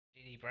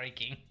Me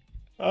breaking.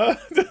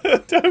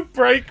 Don't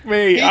break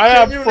me. I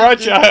am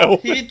fragile.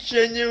 He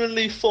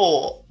genuinely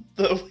thought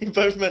that we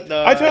both meant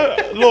no. I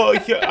don't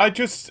look.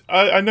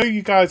 I know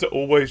you guys are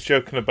always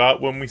joking about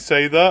when we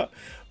say that,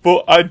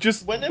 but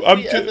When have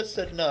we ever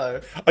said no?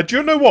 Do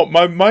you know what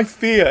my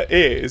fear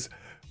is?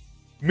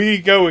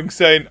 Me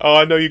saying, "Oh,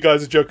 I know you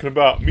guys are joking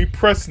about." Me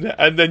pressing it,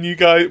 and then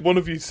one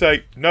of you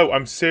say, "No,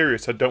 I'm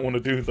serious. I don't want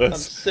to do this." I'm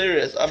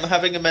serious. I'm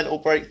having a mental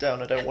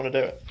breakdown. I don't want to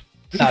do it.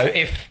 No,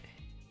 if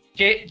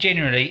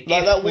generally,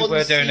 Like if we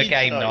were doing a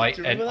game night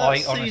and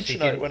I honestly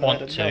didn't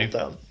want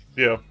to,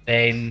 yeah,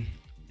 then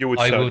you would.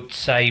 I would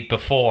say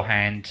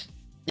beforehand.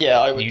 Yeah,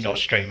 I would. You not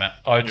stream it.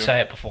 I would say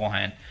it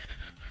beforehand.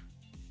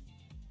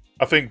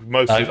 I think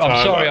most of the time.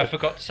 I'm sorry, I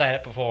forgot to say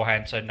it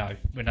beforehand. So no,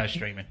 we're no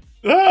streaming.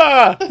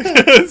 Ah!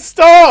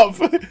 Stop!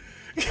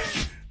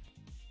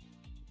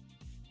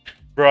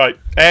 Right,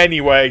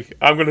 anyway,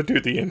 I'm going to do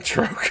the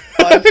intro.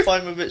 I'm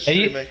fine with it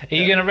streaming. Are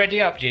you going to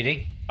ready up,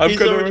 Judy? He's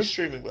already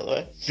streaming, by the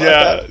way.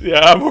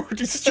 Yeah, I'm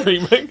already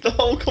streaming. The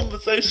whole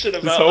conversation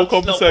about this whole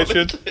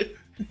conversation.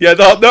 Yeah,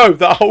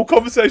 that whole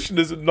conversation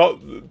is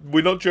not.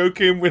 We're not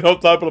joking. We're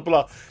not blah blah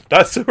blah.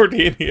 That's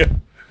already in here.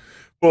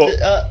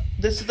 But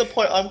this is the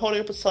point. I'm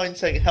holding up a sign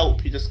saying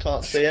 "Help." You just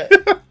can't see it.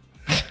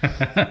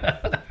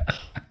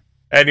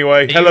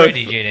 Anyway, Are hello. You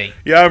ready, Judy?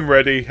 Yeah, I'm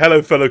ready.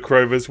 Hello, fellow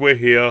Cravers. We're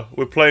here.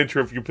 We're playing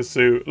Trivial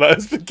Pursuit. Let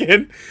us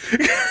begin.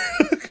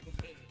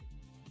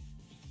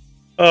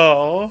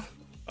 Oh,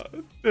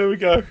 there we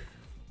go.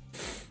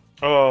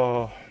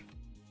 Oh,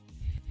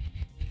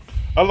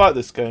 I like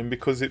this game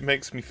because it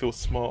makes me feel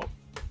smart.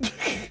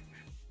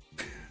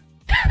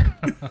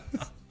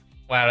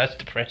 Wow, that's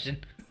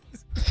depressing.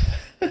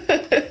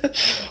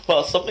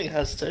 Well, something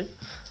has to.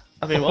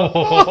 I mean, what?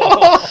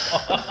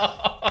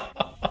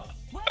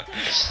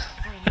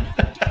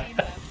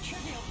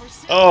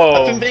 Oh,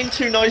 I've been being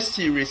too nice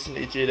to you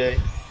recently, Judy.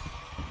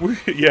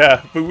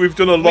 Yeah, but we've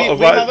done a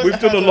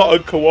lot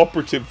of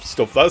cooperative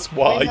stuff. That's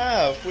why. We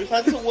have. We've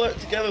had to work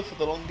together for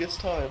the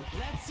longest time.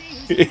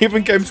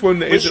 Even games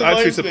when it isn't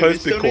actually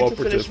supposed to be cooperative.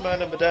 We still need to finish Man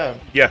Number Down.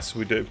 Yes,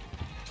 we do.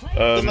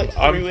 In like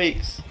 3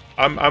 weeks.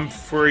 I'm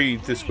free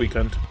this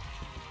weekend.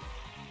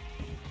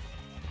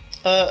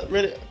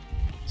 Really?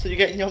 So you're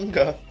getting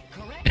younger?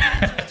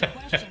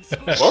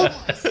 What?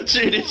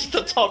 Judy's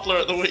the toddler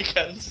at the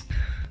weekends.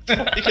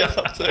 What he gets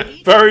up to.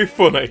 Very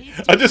funny.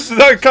 I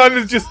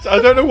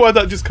don't know why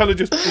that just kind of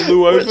just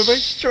blew over me.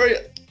 Straight.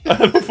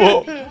 And I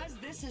thought,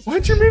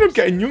 what do you mean I'm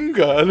getting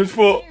younger? And I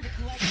thought,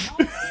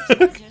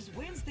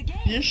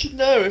 you should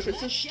know if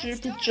it's a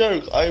stupid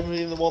joke, I'm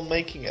the one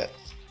making it.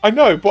 I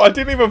know, but I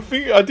didn't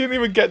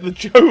even get the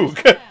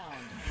joke. I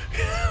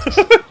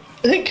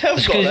think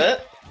Kev got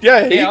it.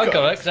 Yeah, I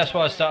got it because that's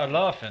why I started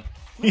laughing.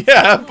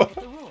 Yeah, but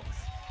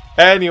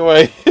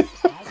anyway.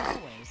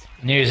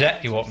 Knew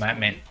exactly what Matt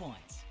meant.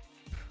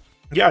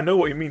 Yeah, I know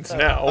what he means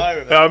now.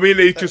 I mean,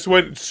 it just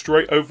went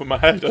straight over my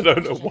head. I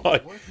don't know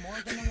why.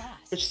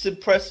 Which is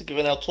impressive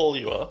given how tall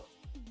you are.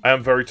 I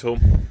am very tall.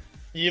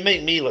 You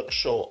make me look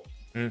short.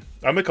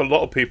 I make a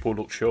lot of people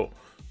look short.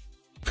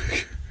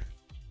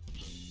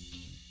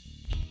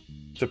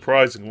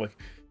 Surprisingly.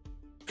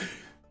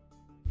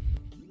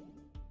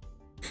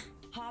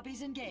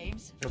 Hobbies and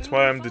games. That's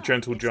why I'm the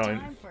gentle giant.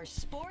 Time for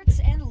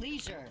sports and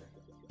leisure.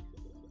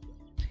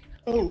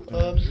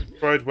 Oh,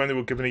 Right when they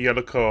were given a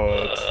yellow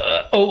card.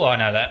 Oh, I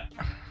know that.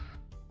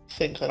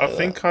 I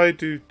think I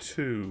do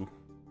too.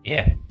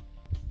 Yeah.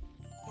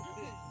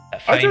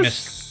 That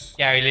famous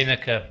Gary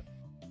Lineker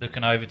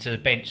looking over to the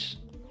bench,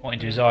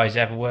 pointing to his eyes,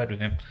 have a word with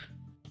him.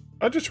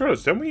 I just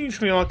realised, don't we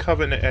usually like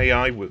having an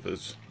AI with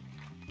us?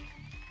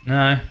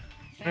 No.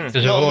 Because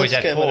we've always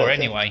had 4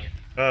 anyway.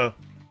 Oh.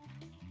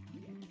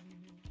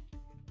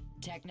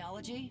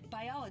 Technology,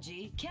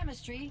 biology,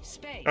 chemistry,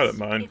 space. I don't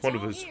mind. It's One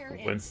of all us here will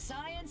in win.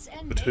 Science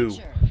and But who?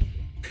 nature.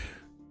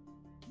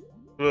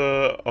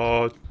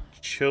 Are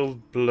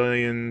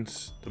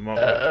Chilblains the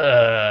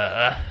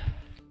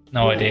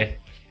No idea.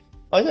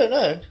 I don't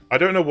know. I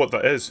don't know what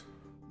that is.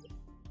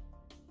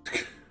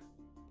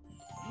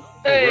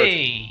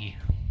 Hey!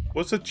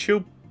 What's a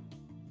chill?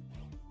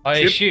 I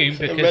assume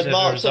The because red of the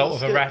marks result on of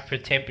the a skin.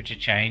 rapid temperature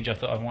change, I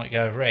thought I might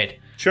go red.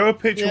 Show a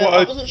picture Yeah, I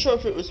what wasn't sure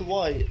if it was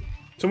white.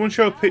 Someone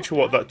show a picture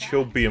what that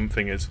Chilbium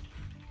thing is.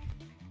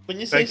 When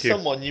you say Thank you.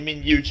 someone, you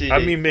mean you, Judy. I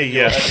mean me,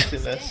 You're yeah.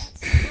 editing this.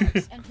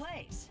 Books and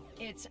plays.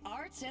 It's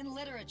arts and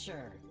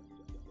literature.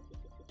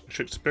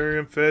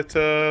 Shakespearean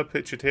theatre,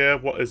 pictured here.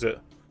 What is it?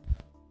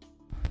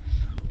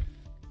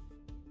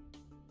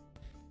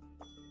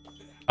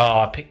 Oh,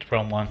 I picked the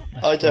wrong one.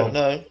 That's I don't wrong.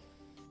 know.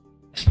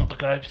 It's not the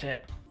globe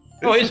set.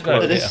 Oh, it is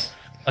globe It set. is.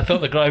 I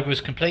thought the globe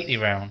was completely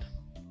round.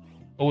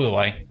 All the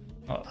way.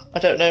 Oh, I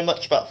don't know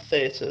much about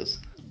theatres.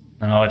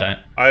 no, I don't.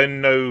 I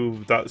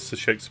know that's the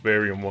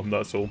Shakespearean one,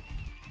 that's all.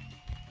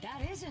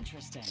 That is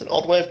interesting. It's an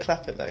odd way of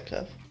clapping there,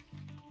 Kev.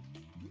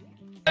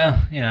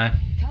 Well, you know.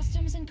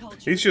 Customs and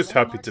culture. He's just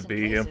happy to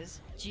be here.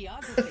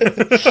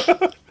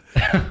 Geography.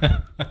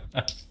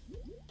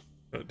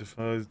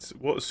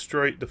 What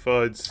strait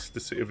divides the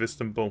city of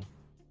Istanbul?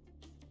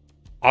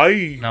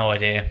 No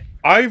idea.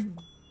 I've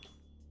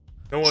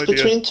no It's idea.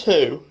 between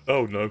two.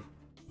 Oh no. That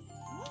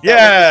was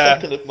Yeah.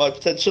 the second of my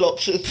potential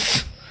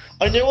options.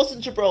 I knew it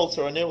wasn't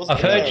Gibraltar. I knew it wasn't.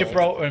 I've heard Bering.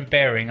 Gibraltar and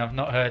Bering. I've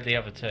not heard the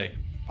other two.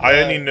 I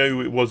only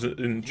knew it wasn't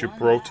in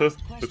Gibraltar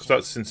because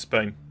that's in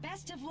Spain.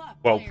 Best of luck,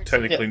 Well, players.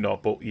 technically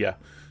not, but yeah.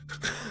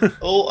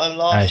 Oh, I'm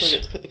last. So I Nice.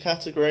 get to pick the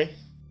category.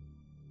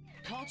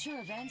 Culture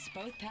events,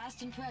 both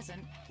past and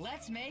present.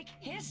 Let's make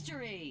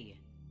history.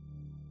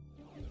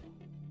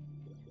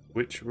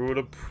 Which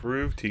ruler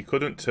proved he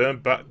couldn't turn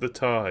back the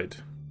tide?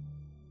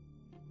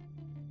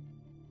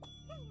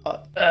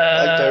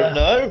 I don't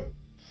know.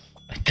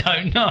 I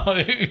don't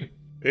know.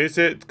 Is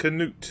it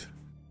Canute?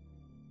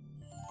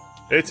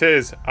 It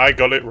is. I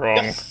got it wrong.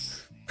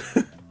 Yes.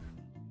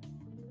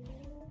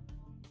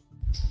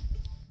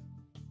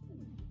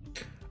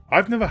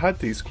 I've never had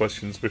these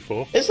questions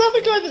before. Is that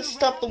the guy that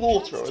stabbed the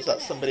water, or is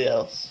that somebody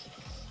else?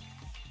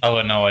 Oh,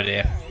 I've no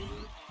idea.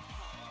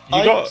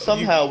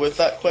 Somehow, with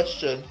that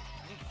question,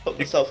 put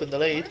myself in the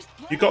lead.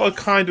 You got to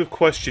kind of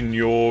question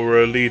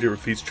your leader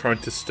if he's trying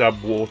to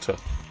stab water.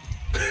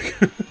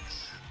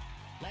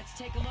 Let's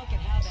take a look at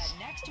how that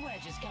next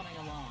wedge is coming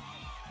along.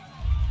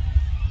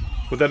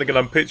 But then again,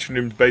 I'm picturing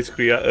him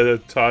basically at a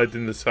tide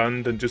in the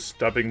sand and just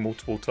stabbing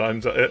multiple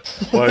times at it,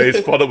 while his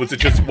followers are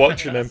just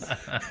watching him.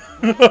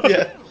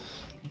 Yeah.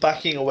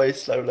 Backing away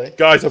slowly.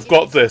 Guys, I've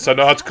got this. I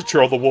know how to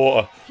control the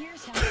water.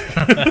 Here's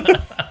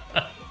how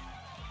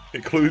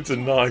Includes a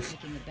knife.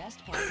 making the best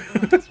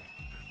possible answer.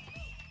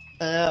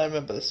 I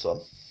remember this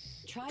one.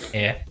 Try to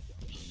Yeah.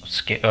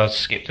 I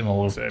skipped them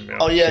all. Same, yeah.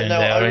 Oh yeah, Soon no,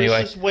 there, I was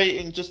anyway. just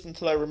waiting just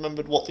until I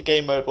remembered what the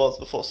game mode was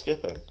before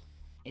skipping.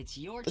 It's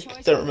your I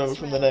choice. don't for remember this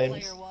from the round,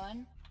 names. Player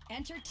one.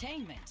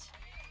 Entertainment.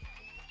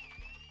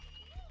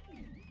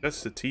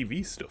 That's the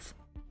TV stuff.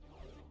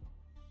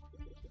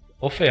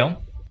 Or film.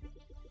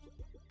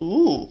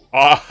 Ooh.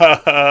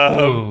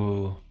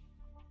 Oh.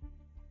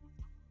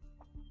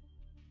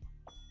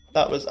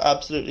 That was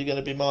absolutely going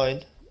to be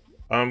mine.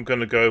 I'm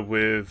gonna go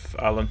with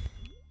Alan.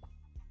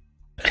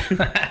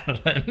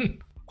 Alan.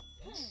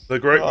 The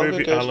great I'm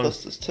movie going Alan.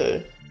 Ghostbusters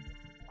too.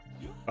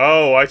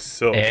 Oh, I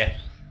suck. Yeah.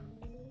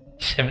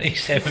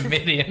 77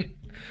 million.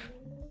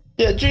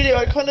 Yeah, Judy,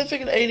 I kind of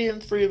figured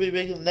Alien 3 would be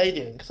bigger than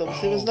Alien, because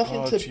obviously there's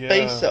nothing God, to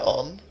base yeah. it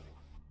on.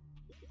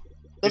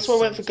 That's why I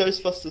went for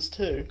Ghostbusters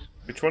 2.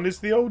 Which one is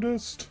the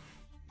oldest?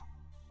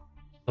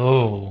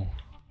 Oh.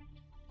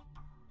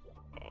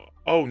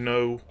 Oh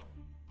no.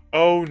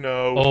 Oh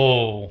no.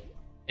 Oh.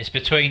 It's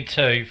between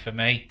two for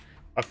me.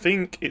 I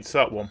think it's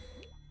that one.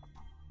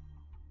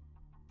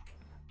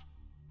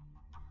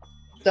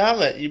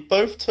 Damn it, you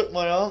both took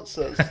my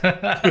answers.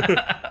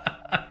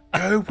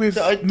 Go with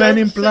I don't Men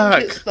in think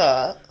Black. it's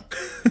that.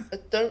 I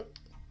don't...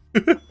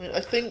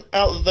 I think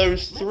out of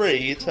those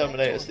three,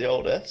 Terminator's the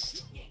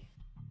oldest.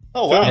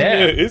 Oh wow.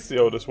 Yeah. It is the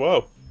oldest.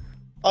 Wow.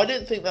 I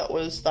didn't think that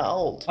was that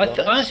old. to I be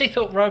honest. honestly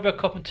thought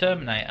RoboCop and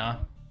Terminator.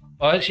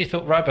 I actually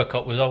thought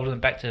RoboCop was older than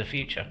Back to the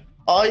Future.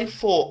 I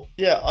thought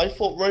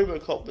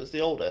RoboCop was the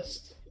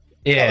oldest.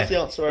 That Yeah. was the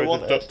answer I With the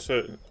wanted.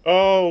 Doctor.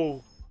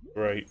 Oh,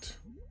 great.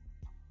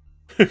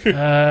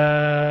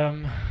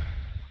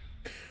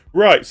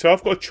 Right, so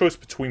I've got a choice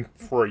between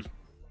three.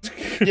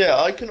 Yeah,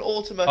 I can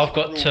automatically I've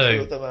got rule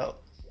two. of them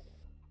out.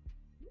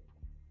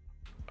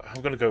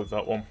 I'm gonna go with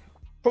that one.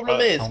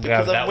 Problem is, I'm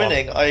because going I'm with that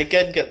winning, I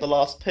again get the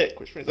last pick,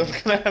 which means I'm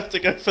going to have to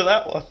go for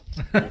that one.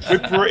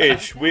 We're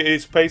British.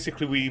 It's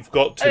basically we've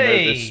got to know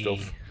this Hey!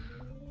 stuff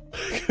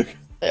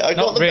Hey, I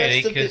got Not the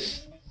really, best of the...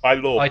 because by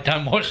law. I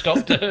don't watch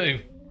Doctor Who.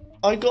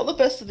 I got the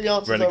best of the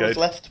answers I Renegade. was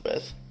left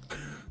with.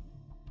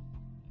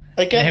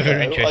 Again, Never though,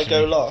 I interested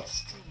go me.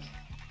 last.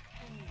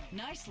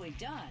 Nicely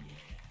done.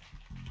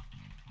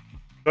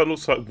 That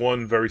looks like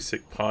one very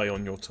sick pie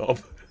on your top.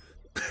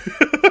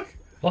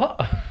 What?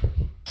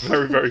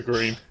 Very, very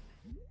green.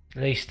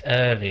 Least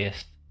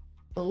earliest.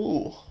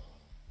 Ooh.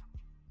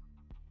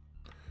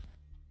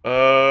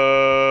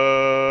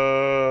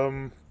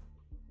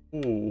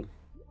 Ooh.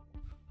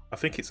 I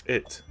think it's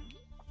it.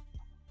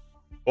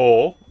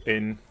 Or,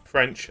 in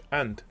French,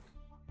 and.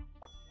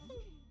 I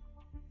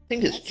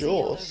think it's Let's see how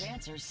those Jaws.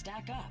 answers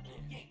stack up.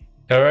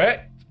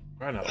 Correct.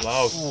 Ran out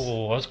loud.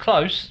 Oh, I was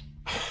close.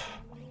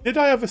 Did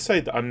I ever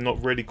say that I'm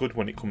not really good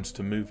when it comes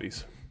to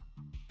movies?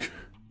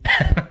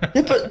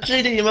 Yeah, but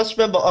GD, you must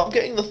remember, I'm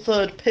getting the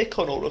third pick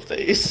on all of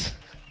these.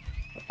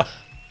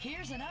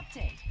 Here's an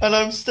update. And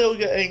I'm still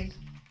getting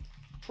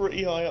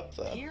pretty high up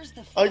there. Here's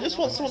the I just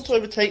final want someone to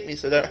question. overtake me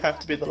so I don't have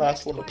to be the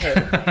last one to pick.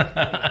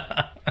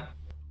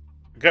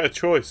 Get a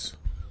choice.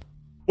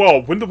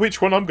 Well, wonder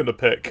which one I'm gonna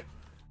pick.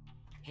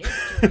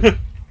 History.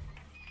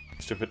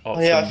 Stupid Oh,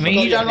 arts yeah, I and- Me,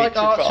 you forgot don't like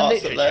hatred arts for and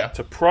and literature? lit.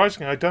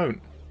 Surprisingly, I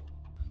don't.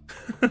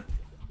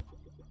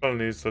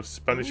 Only is the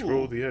Spanish Ooh.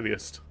 rule the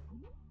earliest.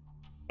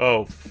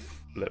 Oh,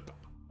 flip.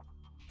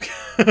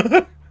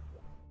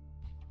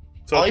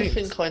 So I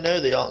think I know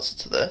the answer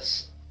to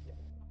this.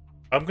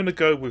 I'm gonna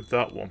go with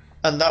that one.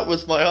 And that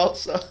was my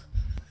answer.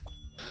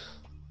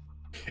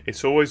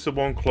 It's always the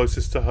one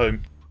closest to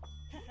home.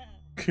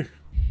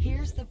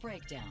 Here's the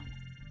breakdown.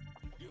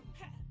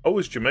 Oh,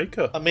 it's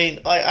Jamaica. I mean,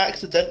 I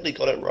accidentally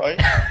got it right.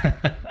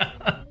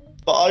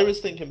 But I was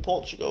thinking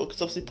Portugal,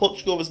 because obviously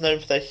Portugal was known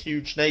for their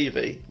huge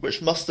navy,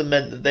 which must have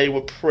meant that they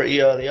were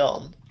pretty early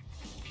on.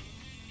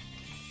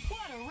 What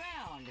a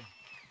round!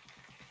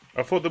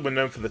 I thought they were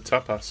known for the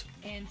tapas.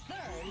 In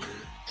third.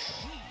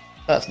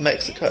 That's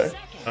Mexico. Second.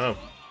 Oh.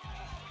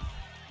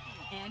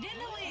 And in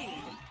the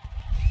lead.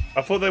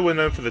 I thought they were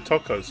known for the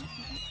tacos.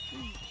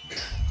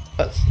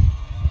 That's...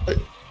 Rack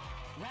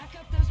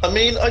up those I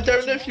mean, I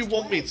don't know if you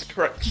want me to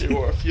correct you,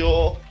 or if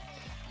you're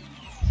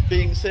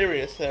being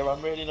serious here,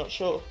 I'm really not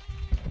sure.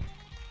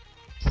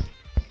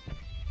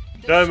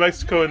 No,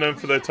 Mexico are known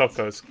for their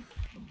tacos.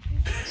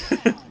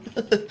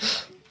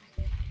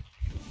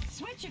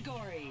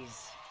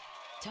 Switchagories.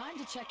 Time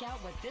to check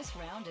out what this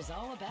round is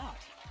all about.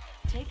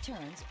 Take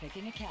turns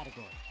picking a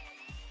category.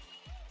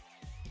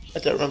 I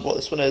don't remember what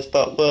this one is,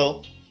 but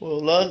we'll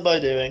learn by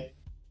doing.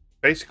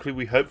 Basically,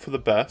 we hope for the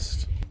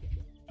best,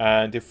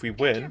 and if we Your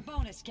win,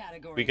 bonus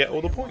category, we get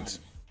all the player points.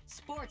 one.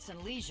 Sports and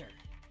leisure.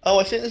 Oh,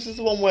 I think this is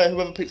the one where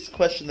whoever picks the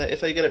question, that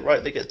if they get it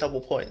right, they get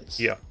double points.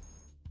 Yeah.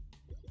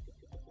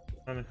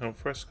 And al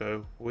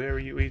fresco, where are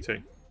you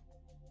eating?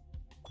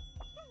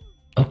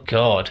 Oh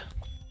God.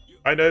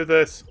 I know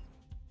this.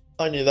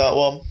 I knew that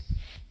one.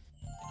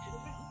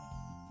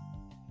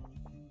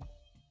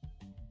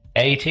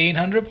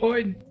 1,800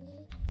 points.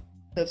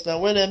 It's now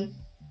winning.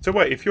 So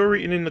wait, if you're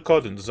eating in the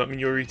garden, does that mean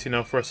you're eating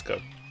al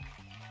fresco?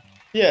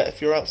 Yeah,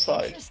 if you're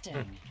outside.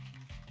 Interesting.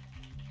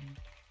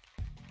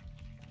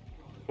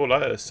 Well, I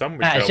had a sandwich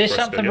Matt, al is there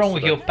fresco something wrong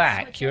with your yesterday.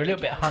 back? You're a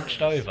little bit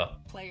hunched over.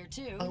 Player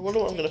two. I wonder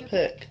what I'm going to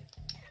pick.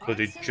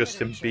 Bloody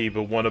Justin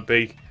Bieber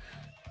wannabe.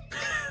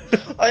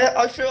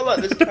 I feel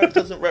like this card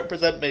doesn't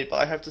represent me, but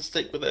I have to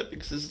stick with it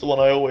because this is the one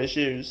I always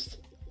used.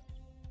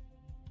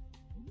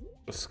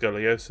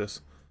 Scoliosis.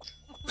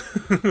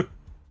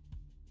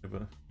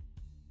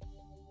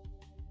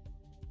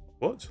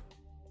 What?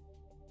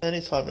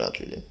 Anytime now,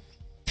 Judy.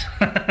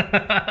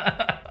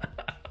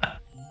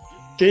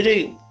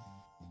 Judy,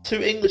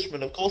 two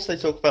Englishmen, of course they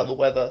talk about the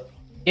weather.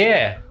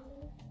 Yeah.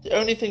 The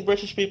only thing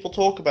British people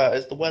talk about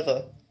is the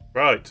weather.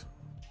 Right.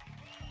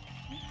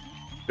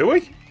 Do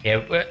we? Yeah,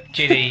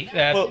 GD,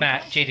 Well-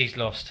 Matt, GD's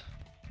lost.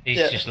 He's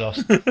Yeah. just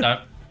lost.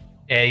 No.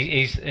 Yeah,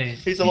 he's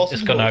He's a lost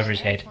just gone cause. over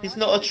his head. He's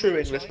not a true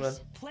Englishman.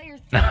 Player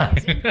three No.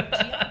 is in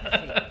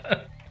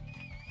geography.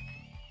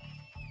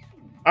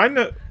 I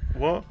know.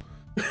 What?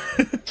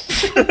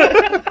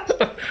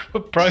 We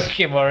broke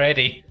him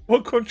already.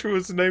 What country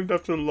was named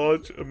after a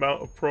large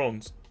amount of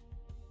prawns?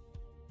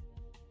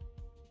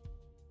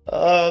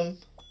 Um,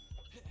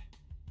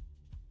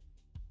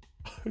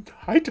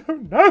 I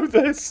don't know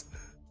this.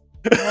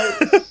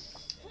 I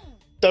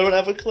don't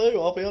have a clue,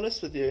 I'll be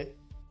honest with you.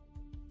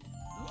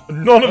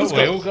 None of Oh, us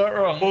we all got. got it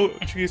wrong.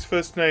 Portuguese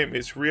first name.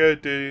 It's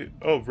River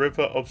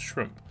of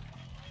Shrimp.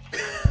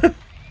 Better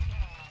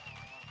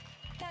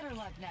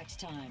luck next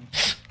time.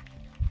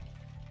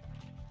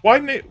 Why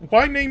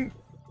name?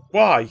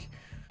 Why?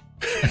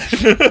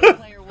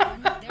 Player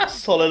one. There's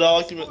Solid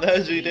argument there,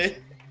 GD.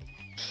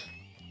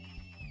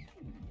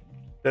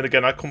 Then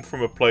again, I come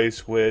from a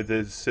place where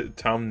the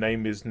town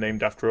name is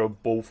named after a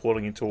ball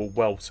falling into a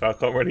well, so I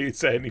can't really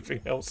say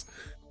anything else.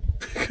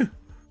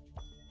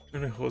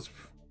 And it was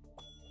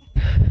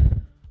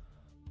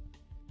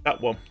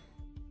that one.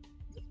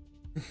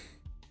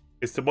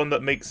 It's the one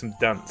that makes them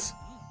dance.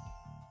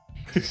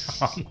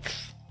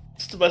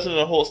 Just imagine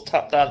a horse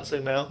tap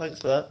dancing now,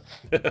 thanks for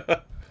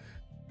that.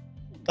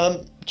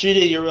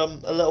 GD, you're a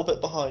little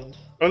bit behind.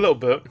 A little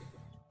bit.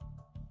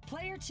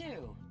 player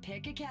two.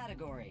 Pick a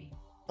category.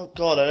 Oh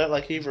god, I don't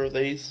like either of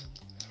these.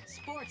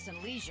 Sports and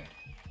leisure.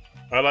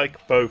 I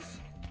like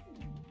both.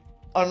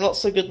 I'm not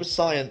so good with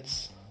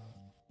science.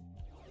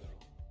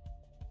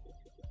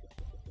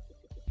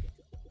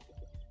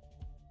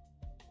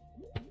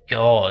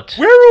 God.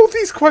 Where are all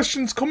these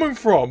questions coming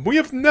from? We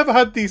have never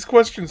had these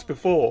questions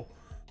before.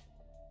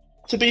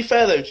 To be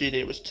fair though, GD,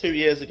 it was 2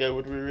 years ago,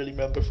 would we really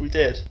remember if we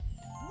did?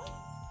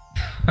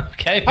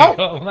 Okay, we How-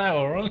 got all that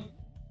all wrong.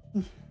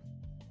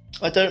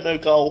 I don't know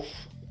golf.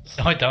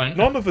 I don't.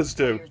 None of us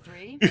do. Player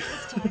three.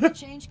 It's time to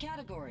change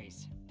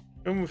categories.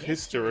 Going with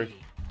history.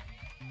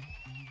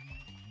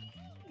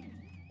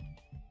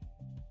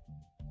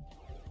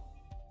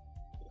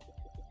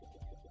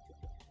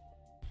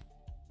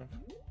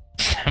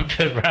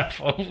 Sanford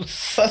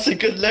Raffles. That's a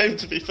good name,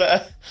 to be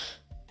fair.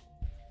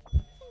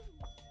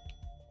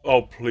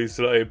 Oh, please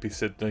let it be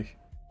Sydney.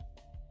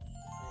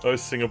 Oh,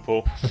 it's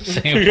Singapore.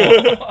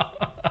 Singapore.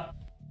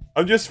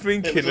 I'm just It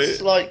thinking was a it.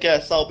 slight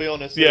guess, I'll be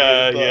honest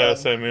Yeah, with you. yeah, but,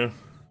 same here.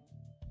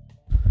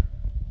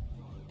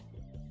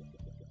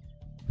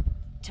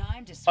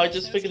 Time to I switch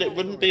just those figured it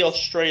wouldn't be categories.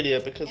 Australia,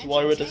 because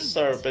why would a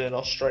sir have been in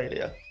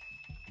Australia?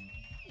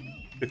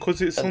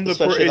 Because it's And under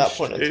especially at British.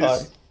 that point in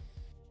time.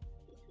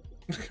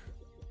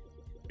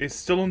 It's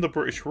still under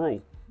British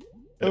rule.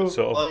 Oh,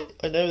 Sort of.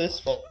 I know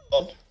this one.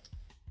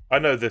 I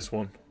know this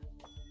one.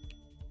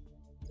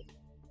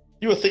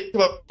 You were thinking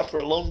about that for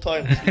a long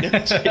time.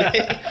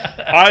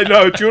 I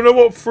know. Do you know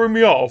what threw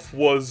me off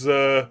was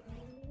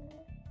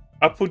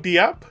Apple the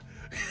app?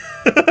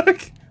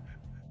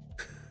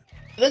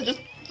 Then just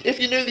if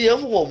you knew the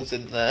other one was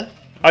in there.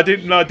 I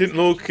didn't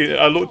look.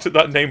 I looked at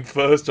that name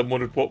first and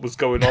wondered what was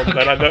going on.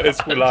 Then I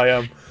noticed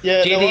will.i.am.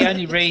 Yeah, Gilly no,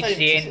 only reads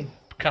the end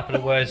couple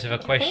of words of a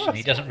question.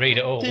 He doesn't read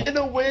it all. In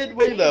a weird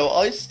way, though,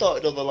 I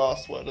started on the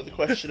last word of the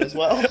question as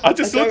well. I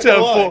just looked at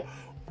it and thought,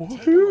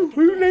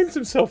 who names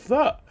himself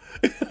that?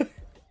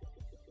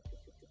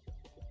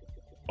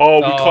 Oh,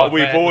 we can't.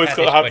 We've always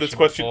got to have this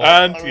question. before.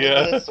 And I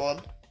remember this one.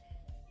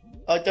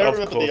 I don't Of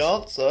remember course. the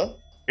answer.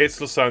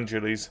 it's Los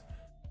Angeles.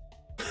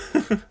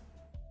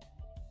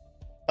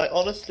 I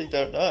honestly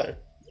don't know.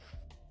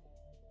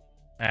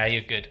 Ah,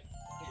 you're good.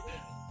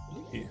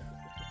 Yeah.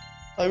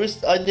 I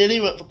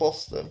nearly went for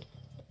Boston.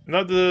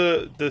 Not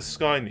the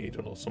Sky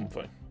Needle or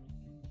something.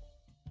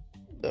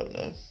 Don't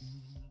know.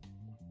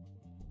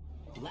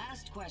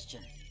 Last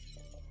question.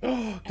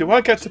 Do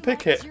I get to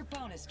pick What's it? your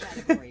bonus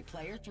category,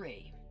 player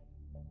 3?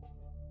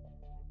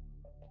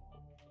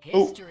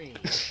 Oh. History.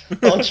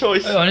 Our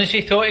choice. I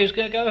honestly thought he was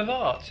going to go with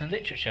arts and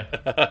literature.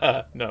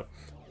 No.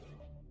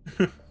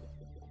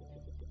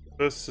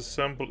 First,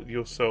 assemble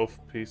yourself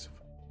piece of.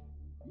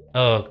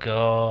 Oh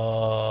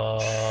god,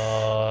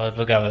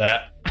 we'll go with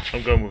that.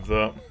 I'm going with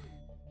that.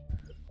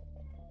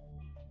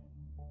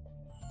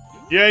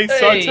 Yay,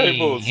 side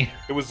tables!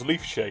 It was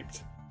leaf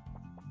shaped.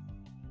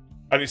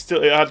 And it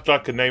had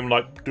like a name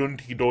like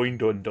Dunty Doin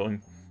Dun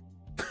Dun.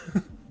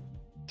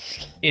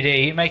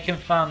 Idiot, you making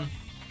fun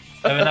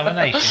of another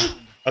nation?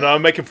 And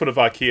I'm making fun of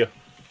IKEA.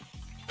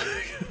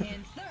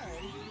 In third,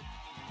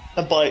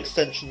 And by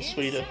extension,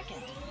 Sweden.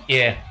 second.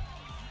 Yeah.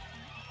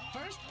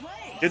 First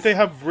place. Did they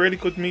have really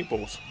good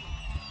meatballs?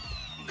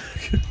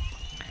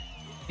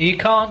 You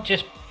can't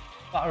just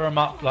butter them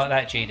up like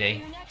that, GD.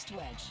 Your next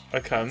wedge. I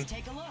can. Let's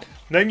take a look.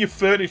 Name your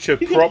furniture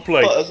You can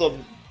properly. Butters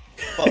on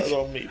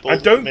meatballs.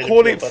 And don't made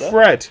call feel it better.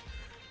 Fred.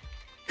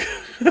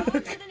 On to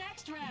the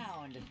next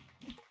round.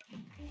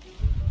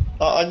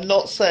 I'm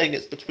not saying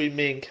it's between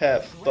me and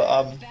Kev,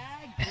 but Bag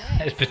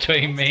It's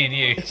between me and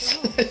you.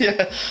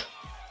 yeah.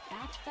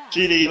 Act fast.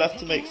 GD, you'll have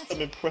to make some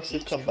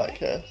impressive comeback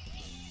here.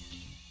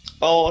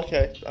 Oh,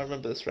 okay. I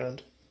remember this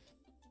round.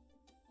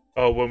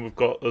 Oh, when we've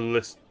got a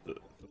list.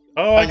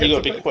 Oh, I And you get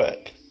gotta to be pick.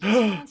 quick.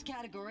 Dance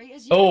category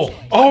is Oh. your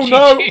choice. Oh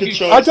no! Good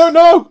choice. I don't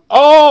know.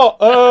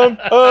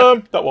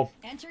 Oh, that one.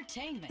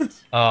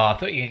 Entertainment. Oh, I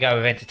thought you could go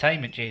with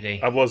entertainment,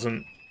 GD. I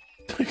wasn't.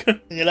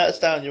 And you let us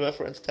down, you went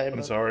for entertainment.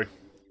 I'm sorry.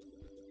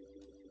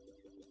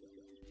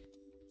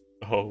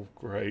 Oh,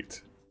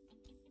 great.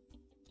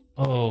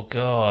 Oh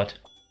god.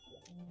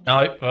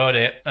 No, right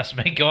it. That's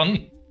me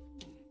gone.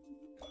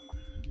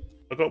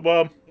 I got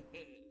one.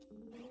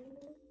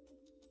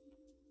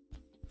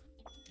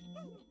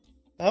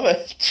 Have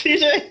it.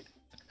 GD!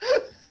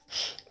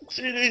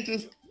 GD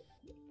just...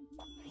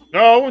 No,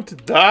 I wanted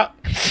that.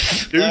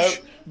 No, Douche.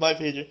 my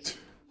PG.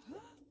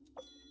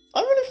 I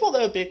really thought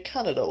there would be a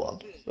Canada one.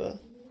 But...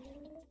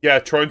 Yeah,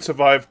 try and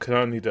survive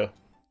Canada.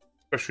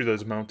 Especially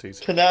those Mounties.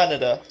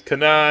 Canada.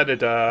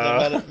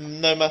 Canada.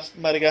 No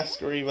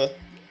Madagascar either.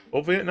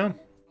 Or Vietnam.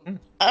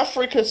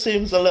 Africa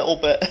seems a little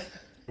bit...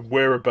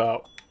 Where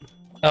about?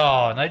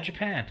 Oh, no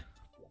Japan.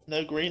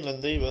 No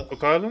Greenland either.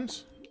 Cook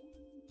Islands?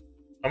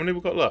 How many we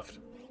got left?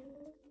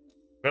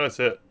 No, that's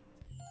it.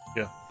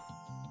 Yeah.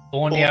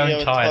 Borneo Borneo and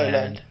and Thailand.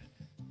 Thailand.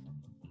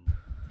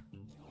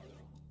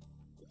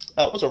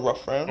 That was a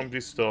rough round.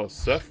 Comedy star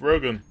Seth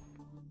Rogen.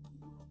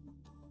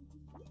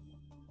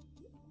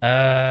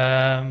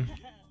 No,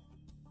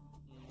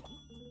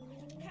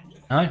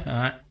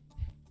 alright.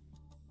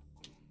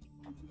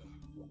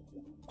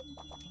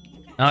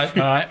 No,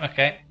 alright,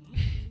 okay.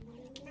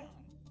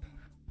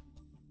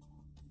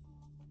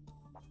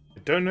 I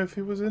don't know if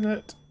he was in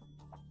it.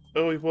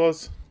 Oh, he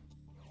was.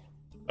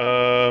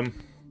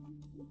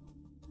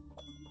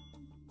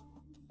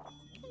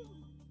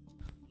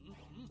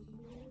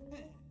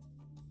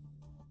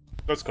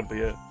 That's gonna be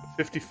it.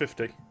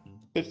 50-50.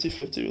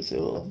 50-50 was the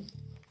other one.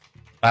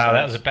 Wow,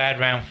 that was a bad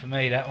round for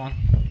me, that one.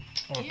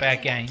 Or a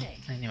bad game.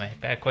 Anyway,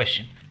 bad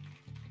question.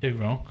 Too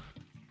wrong.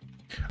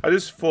 I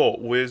just thought,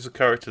 where's a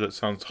character that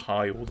sounds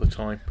high all the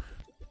time?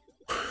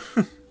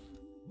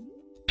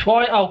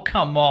 Oh,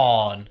 come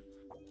on.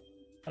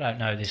 I don't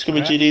know this It's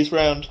gonna be crap. GD's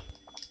round.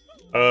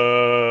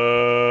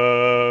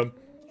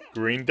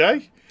 Green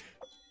Day?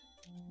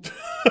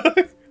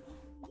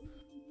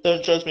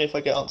 Don't judge me if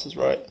I get answers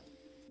right.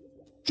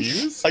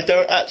 Views? I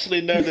don't actually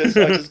know this,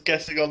 I'm just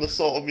guessing on the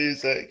sort of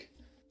music.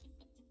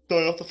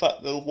 Going off the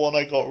fact that the one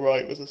I got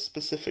right was a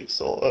specific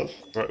sort of...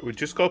 Right, we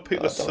just gotta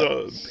pick the I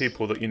don't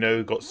people that you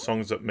know got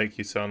songs that make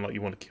you sound like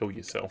you want to kill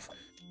yourself.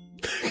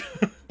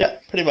 Yeah,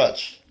 pretty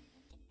much.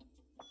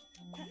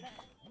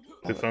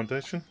 Good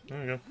foundation?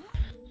 There you go.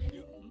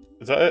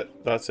 Is that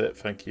it? That's it,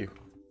 thank you.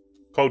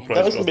 Coldplay.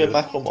 That was gonna be a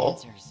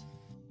Macklemore. Dancers.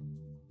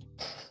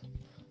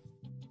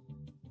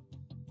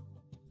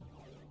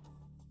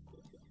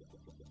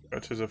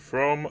 Characters are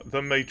from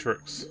The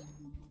Matrix.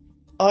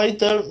 I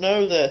don't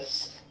know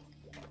this.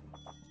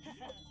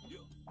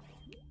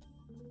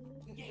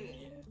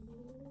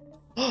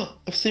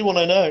 I've seen one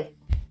I know.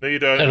 No, you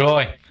So don't. do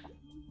I.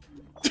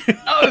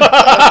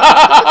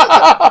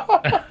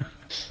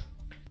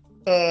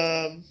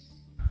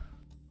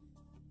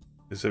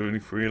 There's only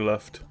 3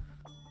 left.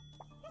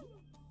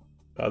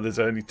 There's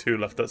only 2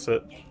 left, that's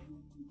it.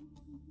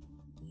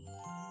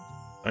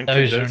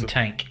 Those are in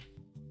tank.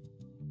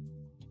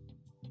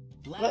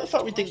 I like the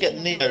fact we didn't get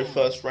Neo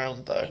first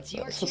round though. That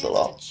says a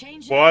lot.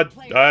 Well,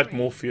 I had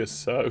Morpheus,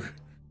 so...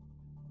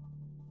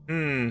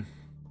 We're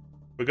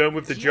going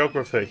with the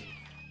geography.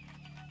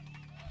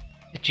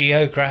 The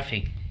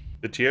geography.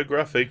 The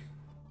geography.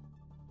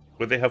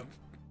 Where they have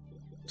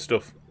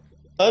stuff.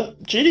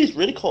 GD's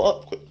really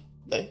caught up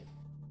quickly.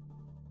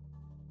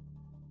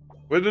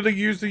 Where did they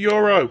use the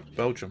euro?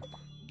 Belgium.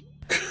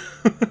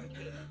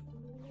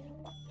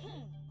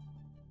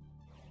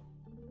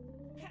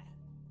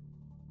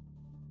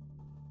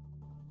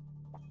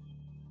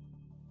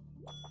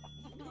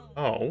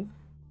 Oh.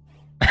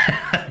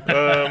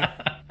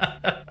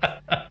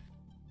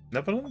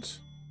 Netherlands?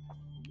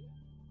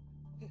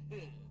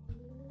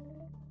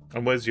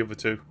 And where's the other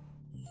 2?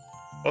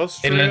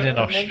 Austria? Finland and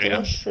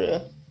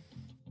Austria.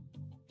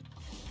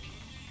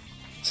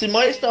 See,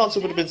 my answer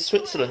would have been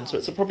Switzerland, so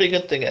it's probably a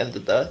good thing it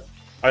ended there.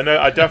 I know,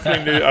 I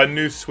definitely knew, I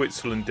knew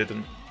Switzerland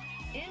didn't.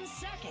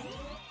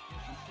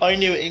 I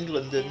knew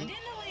England didn't.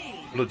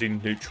 Bloody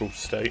neutral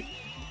state.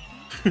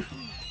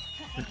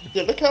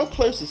 Yeah, look how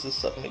close this has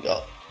suddenly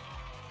got.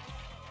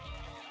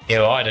 Yeah,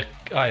 well, I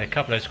had a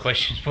couple of those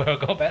questions where I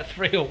got about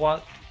 2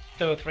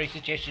 or 3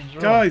 suggestions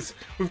wrong. Guys,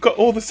 we've got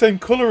all the same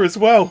colour as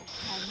well.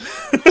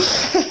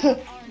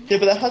 Yeah,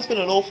 but there has been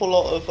an awful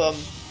lot of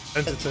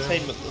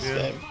entertainment this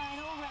game.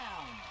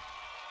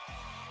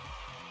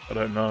 I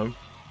don't know.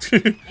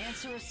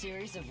 Answer a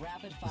series of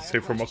rapid fire See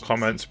from my questions.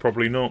 comments,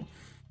 probably not.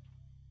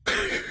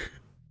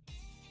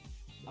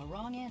 A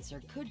wrong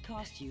answer could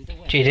cost you the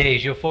win. GD,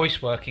 is your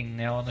voice working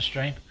now on the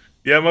stream?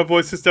 Yeah, my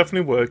voice is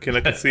definitely working.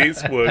 I can see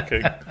it's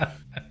working.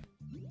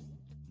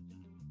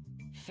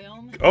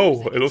 Film, Oh,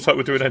 music, it looks like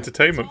we're doing television,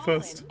 entertainment it's all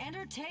in first.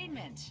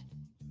 Entertainment.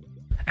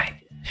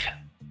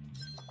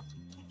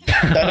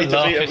 Danny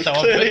Laugh DeVito if was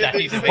someone clearly put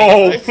Danny a big DeVito.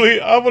 Oh, please!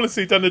 I want to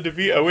see Danny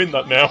DeVito in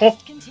that now.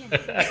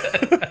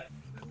 Continue.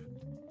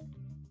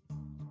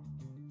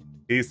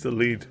 He's the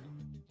lead.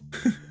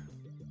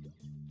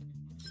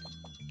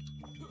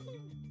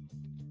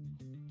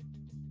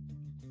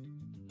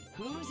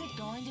 Who's it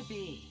going to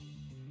be?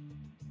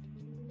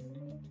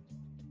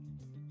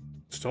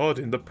 Starred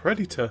in The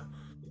Predator.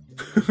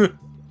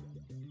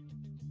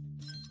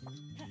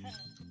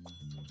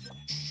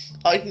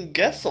 I can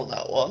guess on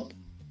that one.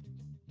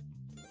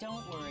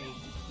 Don't worry,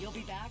 you'll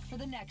be back for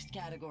the next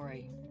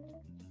category.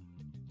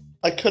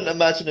 I couldn't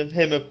imagine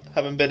him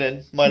having been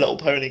in My Little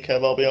Pony,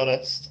 Kev, I'll be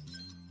honest.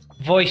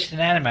 Voiced an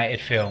animated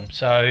film,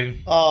 so...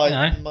 Oh, I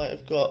No. might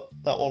have got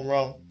that one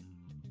wrong.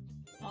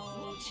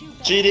 Oh, too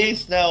bad.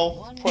 GD's now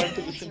One prime more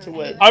position answer to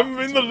win. I'm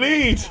in the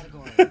lead.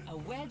 category. A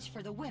wedge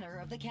for the winner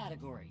of the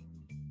category.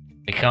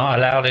 We can't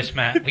allow this,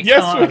 Matt. We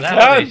Yes, can't we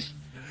allow can. this.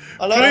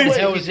 I like Please, the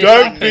way he's don't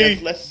exactly be-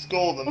 has less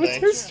score than What's me.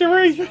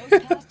 history?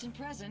 Both past and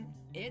present,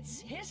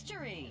 it's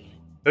history.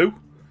 Who?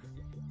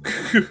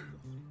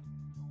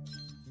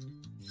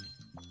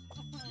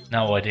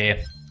 No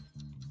idea.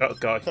 That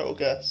guy. Total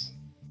guess.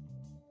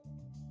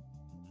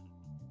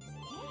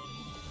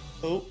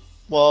 Oh,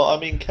 well, I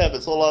mean, Kev,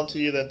 it's all on to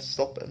you then to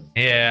stop him.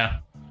 Yeah.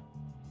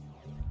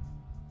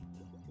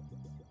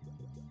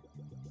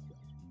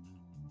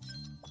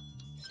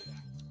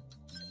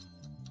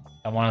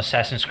 I'm on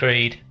Assassin's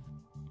Creed.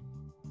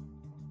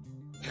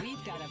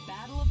 We've got a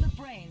battle of the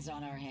brains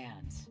on our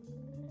hands.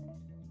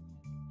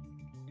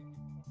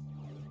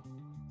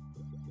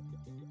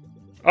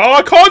 Oh,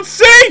 I can't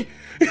see!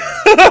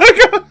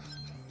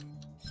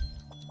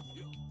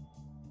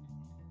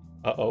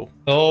 Uh-oh.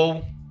 Oh.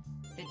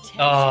 The tension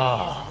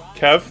Ah. is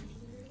Kev,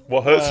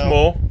 what hurts Wow.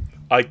 more?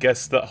 I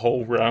guessed that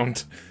whole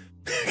round.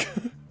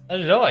 So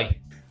did I.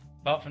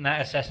 Apart from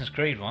that Assassin's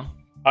Creed one.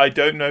 I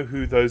don't know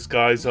who those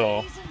guys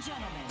are, Ladies and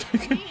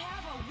gentlemen, we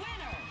have a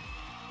winner.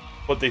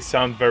 but they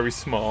sound very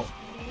smart.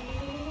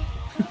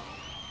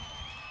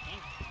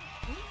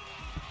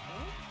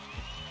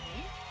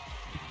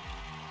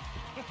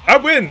 I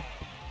win!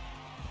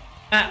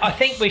 Matt, I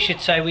think we should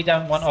say we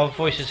don't want our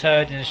voices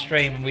heard in the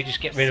stream and we just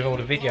get rid of all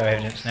the video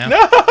evidence now.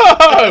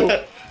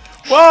 No!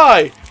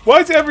 Why? Why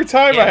is it every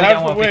time Yeah, I we don't have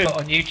to want to be win? put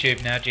on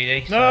YouTube now,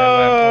 GD. So,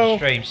 No. on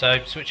stream, so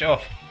switch it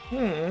off.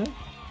 Do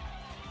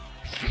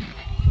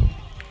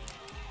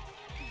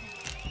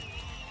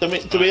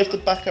we have to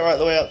back her right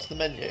the way out to the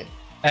menu?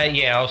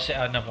 Yeah, I'll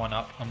set another one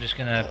up. I'm just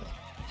gonna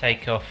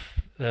take off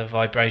the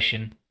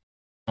vibration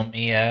on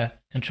the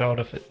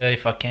controller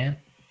if I can.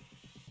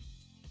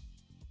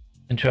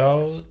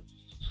 Control.